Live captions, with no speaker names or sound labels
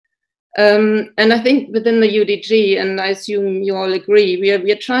And I think within the UDG, and I assume you all agree, we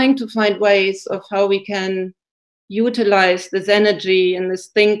are trying to find ways of how we can utilize this energy and this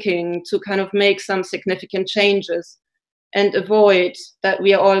thinking to kind of make some significant changes and avoid that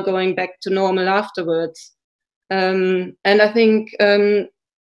we are all going back to normal afterwards. And I think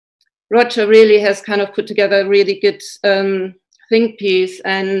Roger really has kind of put together a really good think piece,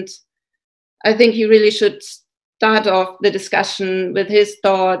 and I think he really should start off the discussion with his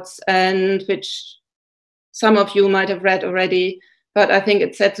thoughts, and which some of you might have read already, but I think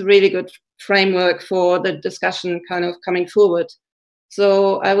it sets a really good framework for the discussion kind of coming forward.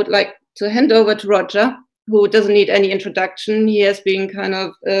 So I would like to hand over to Roger, who doesn't need any introduction. He has been kind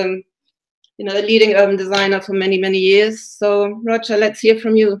of a leading urban designer for many, many years. So Roger, let's hear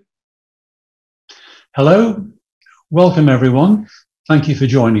from you. Hello, welcome everyone. Thank you for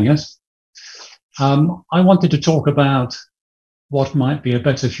joining us. I wanted to talk about what might be a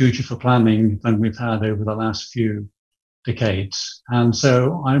better future for planning than we've had over the last few decades. And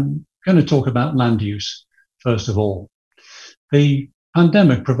so I'm going to talk about land use, first of all. The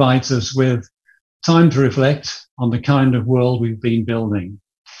pandemic provides us with time to reflect on the kind of world we've been building.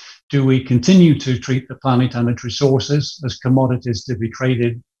 Do we continue to treat the planet and its resources as commodities to be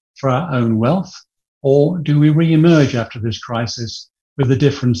traded for our own wealth? Or do we re-emerge after this crisis with a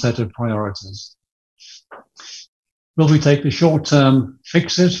different set of priorities? Will we take the short-term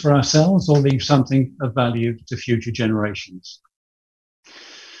fixes for ourselves or leave something of value to future generations?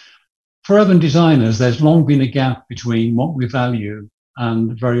 For urban designers, there's long been a gap between what we value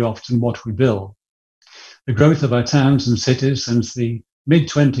and very often what we build. The growth of our towns and cities since the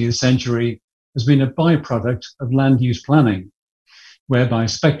mid-20th century has been a byproduct of land use planning, whereby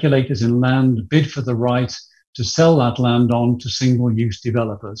speculators in land bid for the right to sell that land on to single-use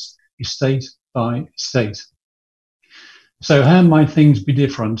developers, estate by estate. So how might things be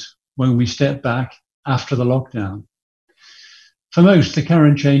different when we step back after the lockdown? For most, the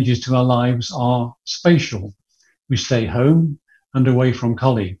current changes to our lives are spatial. We stay home and away from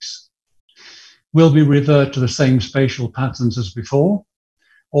colleagues. Will we revert to the same spatial patterns as before?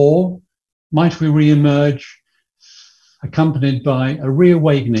 Or might we re-emerge accompanied by a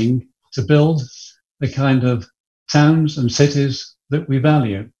reawakening to build the kind of towns and cities that we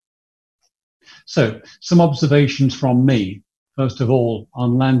value? So, some observations from me, first of all,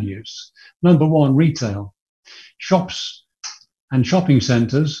 on land use. Number one, retail. Shops and shopping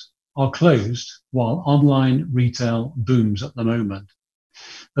centres are closed while online retail booms at the moment.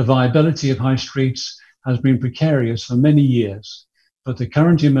 The viability of high streets has been precarious for many years, but the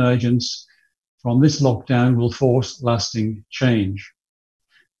current emergence from this lockdown will force lasting change.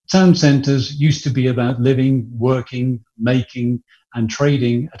 Town centres used to be about living, working, making, and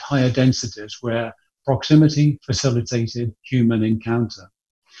trading at higher densities where proximity facilitated human encounter.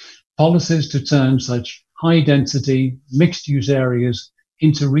 Policies to turn such high-density, mixed-use areas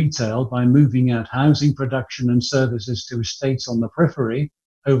into retail by moving out housing production and services to estates on the periphery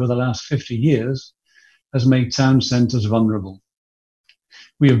over the last 50 years has made town centres vulnerable.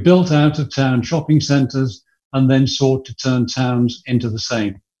 We have built out of town shopping centres and then sought to turn towns into the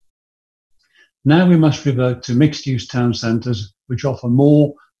same. Now we must revert to mixed-use town centres which offer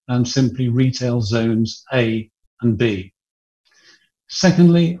more than simply retail zones A and B.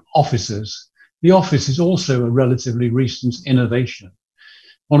 Secondly, offices. The office is also a relatively recent innovation.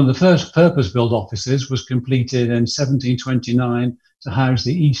 One of the first purpose-built offices was completed in 1729 to house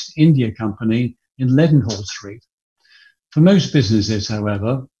the East India Company in Leadenhall Street. For most businesses,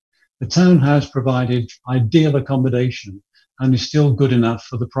 however, the townhouse provided ideal accommodation and is still good enough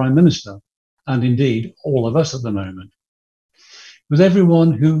for the Prime Minister, and indeed all of us at the moment. With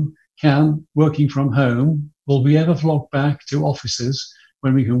everyone who can working from home, will we ever flock back to offices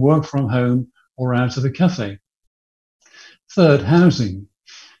when we can work from home or out of a cafe? Third, housing.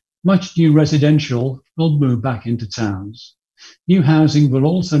 Much new residential will move back into towns. New housing will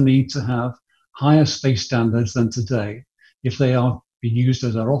also need to have higher space standards than today if they are to be used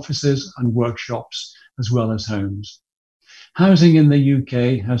as our offices and workshops as well as homes. Housing in the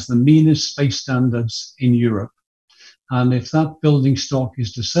UK has the meanest space standards in Europe, and if that building stock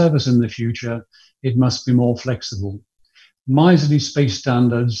is to serve us in the future, it must be more flexible. Miserly space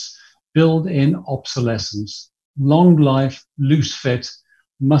standards build in obsolescence. Long life, loose fit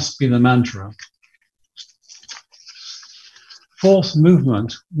must be the mantra. Fourth,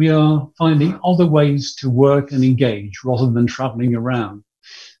 movement. We are finding other ways to work and engage rather than travelling around.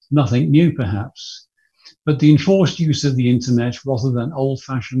 Nothing new, perhaps, but the enforced use of the internet rather than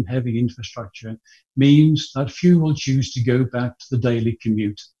old-fashioned heavy infrastructure means that few will choose to go back to the daily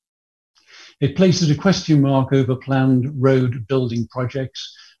commute. It places a question mark over planned road building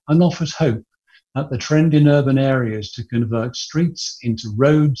projects and offers hope that the trend in urban areas to convert streets into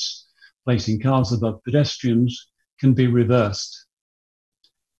roads, placing cars above pedestrians, can be reversed.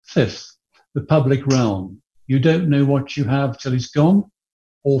 Fifth, the public realm. You don't know what you have till it's gone,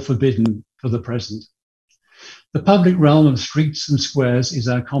 or forbidden for the present. The public realm of streets and squares is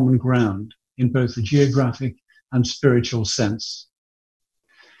our common ground in both the geographic and spiritual sense.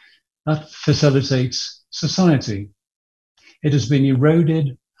 That facilitates society. It has been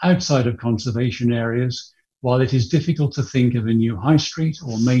eroded outside of conservation areas, while it is difficult to think of a new high street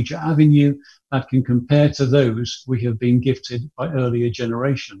or major avenue that can compare to those we have been gifted by earlier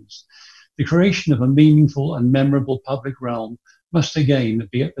generations. The creation of a meaningful and memorable public realm must again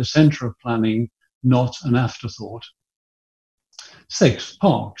be at the centre of planning, not an afterthought. Six,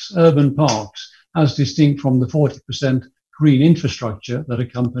 parks, urban parks, as distinct from the 40% green infrastructure that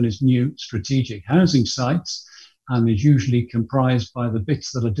accompanies new strategic housing sites and is usually comprised by the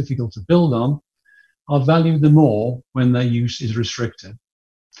bits that are difficult to build on, are valued the more when their use is restricted.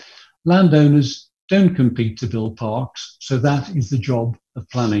 Landowners don't compete to build parks, so that is the job of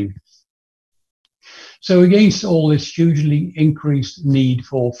planning. So against all this hugely increased need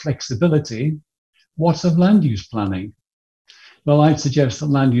for flexibility, what of land use planning? Well, I'd suggest that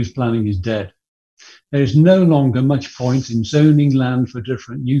land use planning is dead. There is no longer much point in zoning land for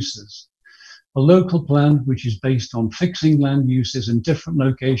different uses. A local plan which is based on fixing land uses in different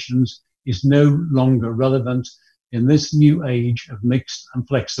locations is no longer relevant in this new age of mixed and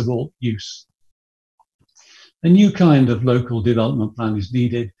flexible use. A new kind of local development plan is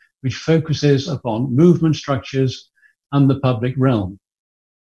needed, which focuses upon movement structures and the public realm.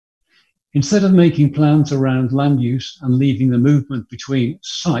 Instead of making plans around land use and leaving the movement between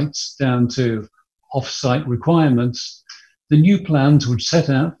sites down to off-site requirements, the new plans would set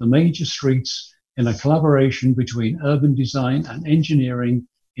out the major streets in a collaboration between urban design and engineering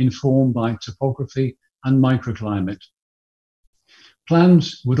informed by topography and microclimate.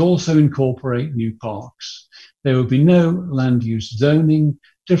 Plans would also incorporate new parks. There would be no land use zoning.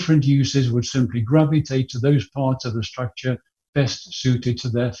 Different uses would simply gravitate to those parts of the structure best suited to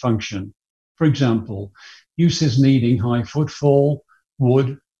their function. For example, uses needing high footfall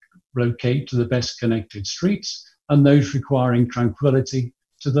would relocate to the best connected streets, and those requiring tranquility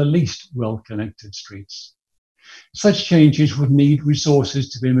to the least well-connected streets. Such changes would need resources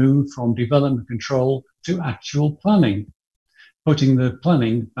to be moved from development control to actual planning, putting the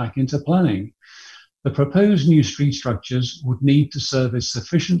planning back into planning. The proposed new street structures would need to service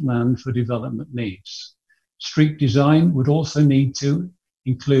sufficient land for development needs. Street design would also need to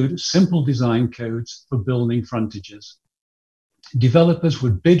include simple design codes for building frontages. Developers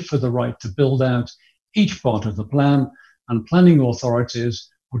would bid for the right to build out each part of the plan, and planning authorities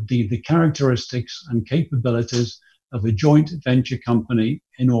would need the characteristics and capabilities of a joint venture company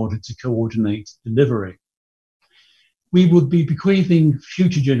in order to coordinate delivery. We would be bequeathing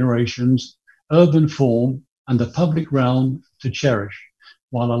future generations urban form and the public realm to cherish,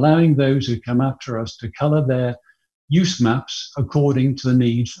 while allowing those who come after us to colour their use maps according to the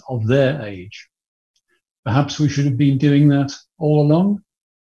needs of their age. Perhaps we should have been doing that all along.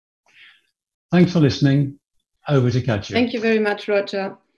 Thanks for listening. Over to Katja. Thank you very much, Roger.